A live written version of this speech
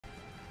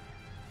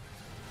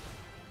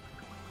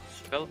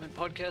development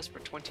podcast for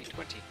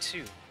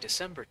 2022,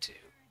 December 2,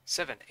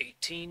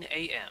 7:18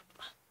 a.m.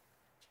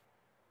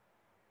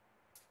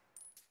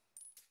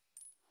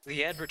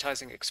 The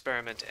advertising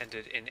experiment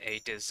ended in a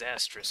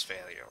disastrous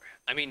failure.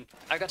 I mean,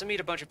 I got to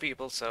meet a bunch of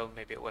people, so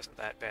maybe it wasn't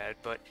that bad,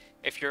 but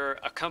if you're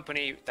a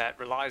company that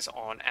relies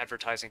on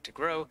advertising to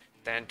grow,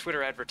 then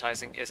Twitter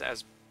advertising is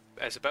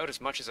about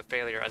as much as a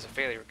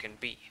failure can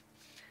be.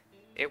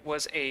 It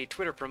was a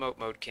Twitter promote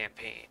mode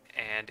campaign,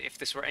 and if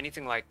this were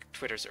anything like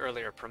Twitter's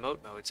earlier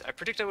promote modes, I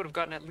predict I would have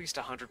gotten at least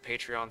 100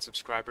 Patreon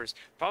subscribers,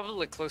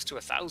 probably close to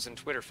 1,000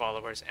 Twitter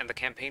followers, and the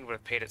campaign would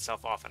have paid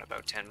itself off in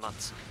about 10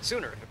 months.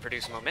 Sooner, it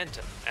produced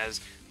momentum,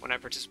 as when I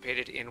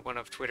participated in one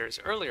of Twitter's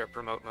earlier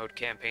promote mode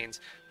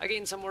campaigns, I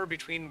gained somewhere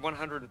between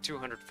 100 and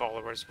 200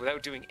 followers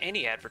without doing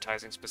any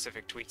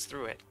advertising-specific tweets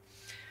through it.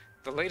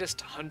 The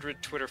latest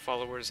 100 Twitter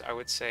followers, I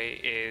would say,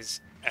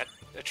 is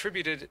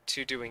attributed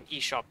to doing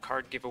eShop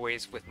card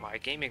giveaways with my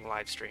gaming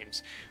live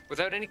streams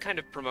without any kind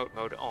of promote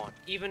mode on,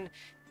 even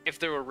if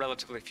there were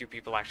relatively few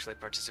people actually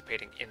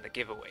participating in the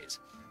giveaways.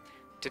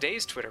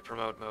 Today's Twitter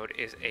promote mode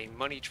is a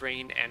money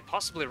drain and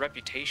possibly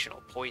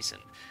reputational poison.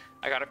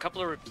 I got a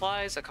couple of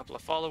replies, a couple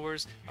of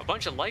followers, a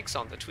bunch of likes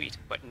on the tweet,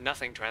 but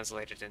nothing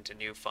translated into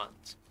new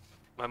funds.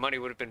 My money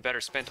would have been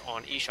better spent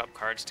on eShop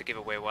cards to give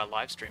away while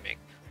live streaming,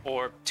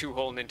 or 2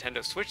 whole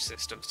Nintendo Switch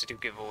systems to do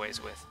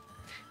giveaways with.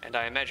 And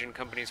I imagine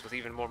companies with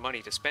even more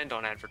money to spend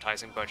on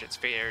advertising budgets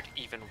fared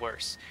even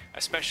worse,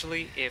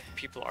 especially if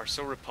people are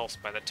so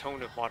repulsed by the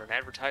tone of modern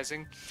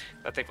advertising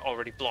that they've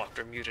already blocked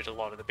or muted a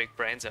lot of the big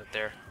brands out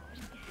there.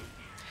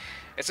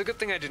 It's a good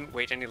thing I didn't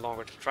wait any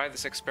longer to try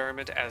this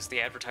experiment, as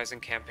the advertising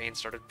campaign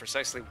started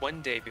precisely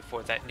one day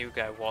before that new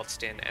guy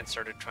waltzed in and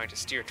started trying to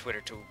steer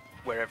Twitter to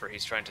wherever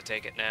he's trying to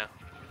take it now.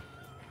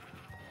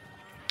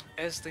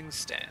 As things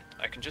stand,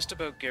 I can just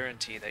about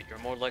guarantee that you're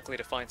more likely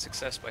to find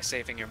success by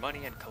saving your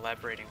money and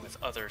collaborating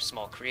with other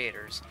small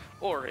creators,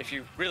 or if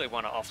you really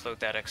want to offload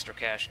that extra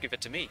cash, give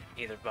it to me,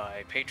 either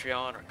by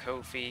Patreon or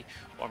Ko-fi,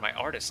 or my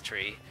artist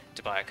tree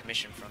to buy a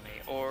commission from me,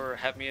 or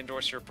have me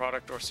endorse your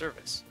product or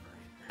service.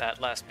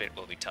 That last bit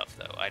will be tough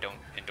though, I don't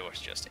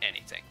endorse just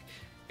anything.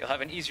 You'll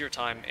have an easier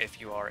time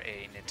if you are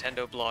a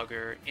Nintendo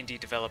blogger, indie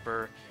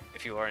developer,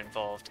 if you are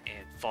involved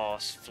in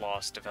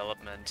FOSS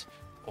development,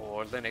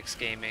 or Linux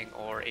gaming,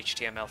 or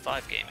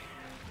HTML5 gaming.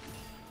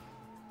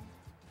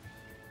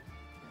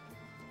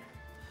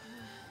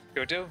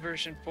 Godot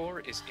version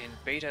 4 is in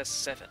Beta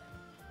 7.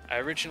 I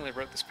originally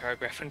wrote this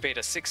paragraph when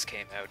Beta 6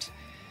 came out.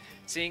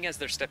 Seeing as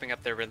they're stepping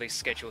up their release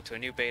schedule to a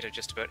new beta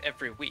just about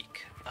every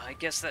week, I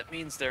guess that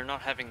means they're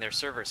not having their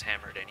servers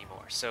hammered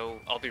anymore,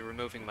 so I'll be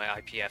removing my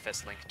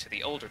IPFS link to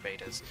the older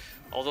betas,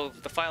 although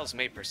the files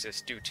may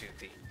persist due to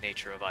the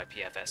nature of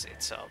IPFS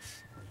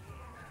itself.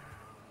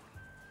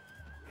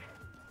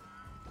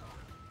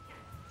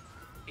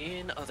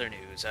 In other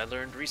news, I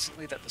learned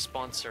recently that the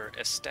sponsor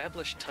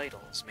Established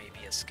Titles may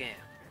be a scam.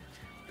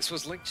 This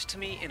was linked to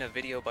me in a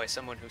video by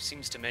someone who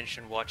seems to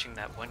mention watching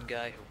that one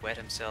guy who wet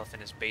himself in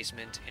his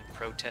basement in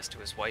protest to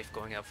his wife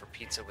going out for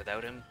pizza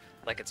without him,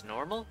 like it's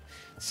normal,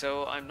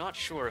 so I'm not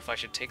sure if I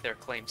should take their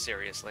claim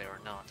seriously or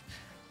not.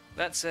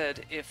 That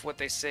said, if what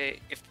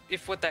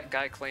that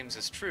guy claims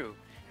is true,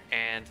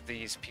 and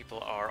these people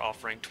are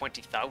offering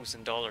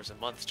 $20,000 a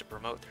month to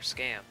promote their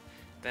scam,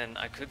 then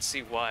I could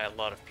see why a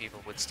lot of people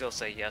would still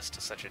say yes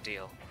to such a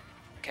deal.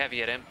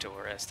 Caveat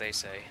emptor, as they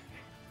say.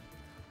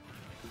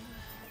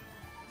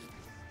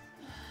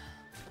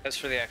 As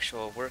for the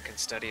actual work and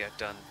study I've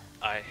done,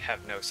 I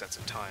have no sense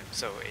of time,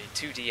 so a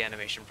 2D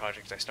animation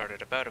project I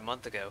started about a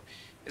month ago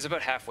is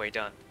about halfway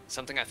done,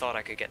 something I thought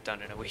I could get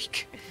done in a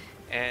week.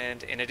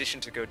 And in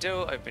addition to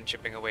Godot, I've been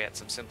chipping away at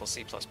some simple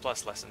C++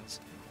 lessons.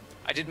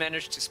 I did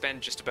manage to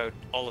spend just about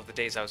all of the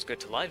days I was good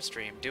to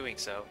livestream doing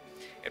so.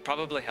 It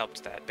probably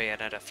helped that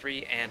Bayonetta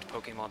 3 and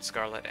Pokemon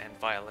Scarlet and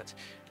Violet,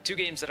 2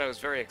 games that I was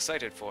very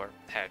excited for,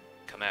 had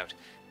come out,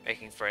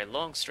 making for a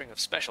long string of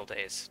special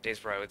days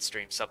where I would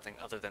stream something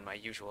other than my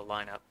usual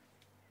lineup.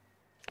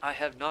 I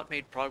have not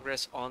made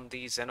progress on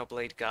the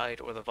Xenoblade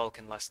Guide or the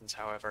Vulkan lessons,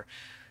 however.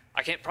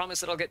 I can't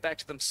promise that I'll get back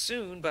to them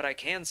soon, but I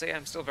can say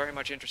I'm still very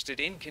much interested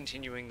in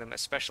continuing them,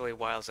 especially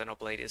while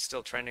Xenoblade is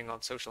still trending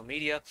on social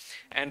media,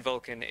 and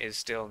Vulkan is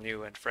still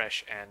new and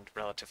fresh and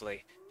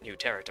relatively new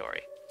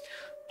territory.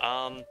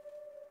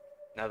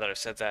 Now that I've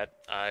said that,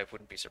 I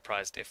wouldn't be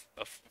surprised if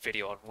a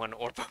video on one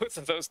or both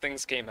of those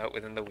things came out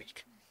within the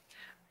week.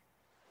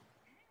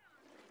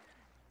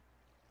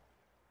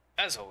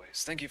 As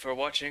always, thank you for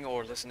watching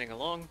or listening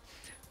along.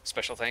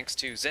 Special thanks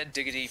to Zed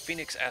Diggity,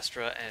 Phoenix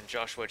Astra, and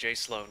Joshua J.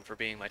 Sloan for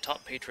being my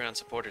top Patreon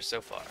supporters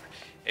so far.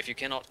 If you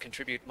cannot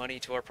contribute money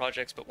to our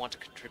projects but want to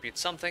contribute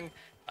something,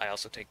 I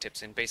also take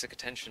tips in Basic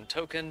Attention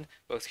Token,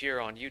 both here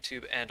on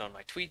YouTube and on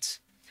my tweets.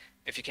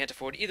 If you can't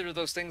afford either of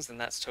those things, then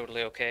that's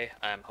totally okay.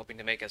 I'm hoping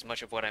to make as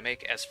much of what I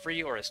make as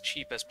free or as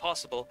cheap as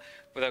possible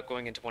without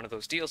going into one of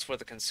those deals where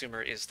the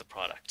consumer is the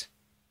product.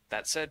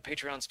 That said,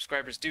 Patreon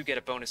subscribers do get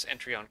a bonus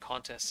entry on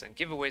contests and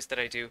giveaways that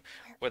I do,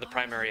 where the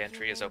primary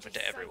entry is open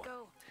to everyone.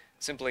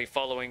 simply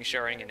following,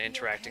 sharing, and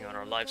interacting on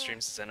our live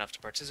streams is enough to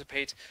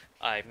participate.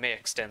 I may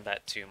extend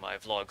that to my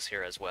vlogs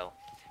here as well.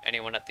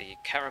 Anyone at the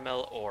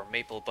caramel or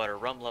maple butter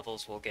rum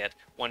levels will get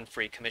 1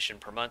 free commission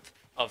per month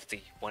of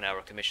the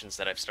 1-hour commissions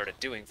that I've started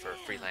doing for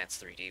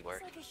freelance 3D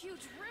work.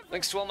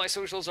 Links to all my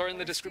socials are in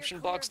the description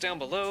box down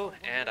below,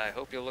 and I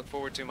hope you'll look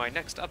forward to my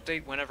next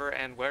update whenever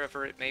and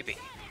wherever it may be.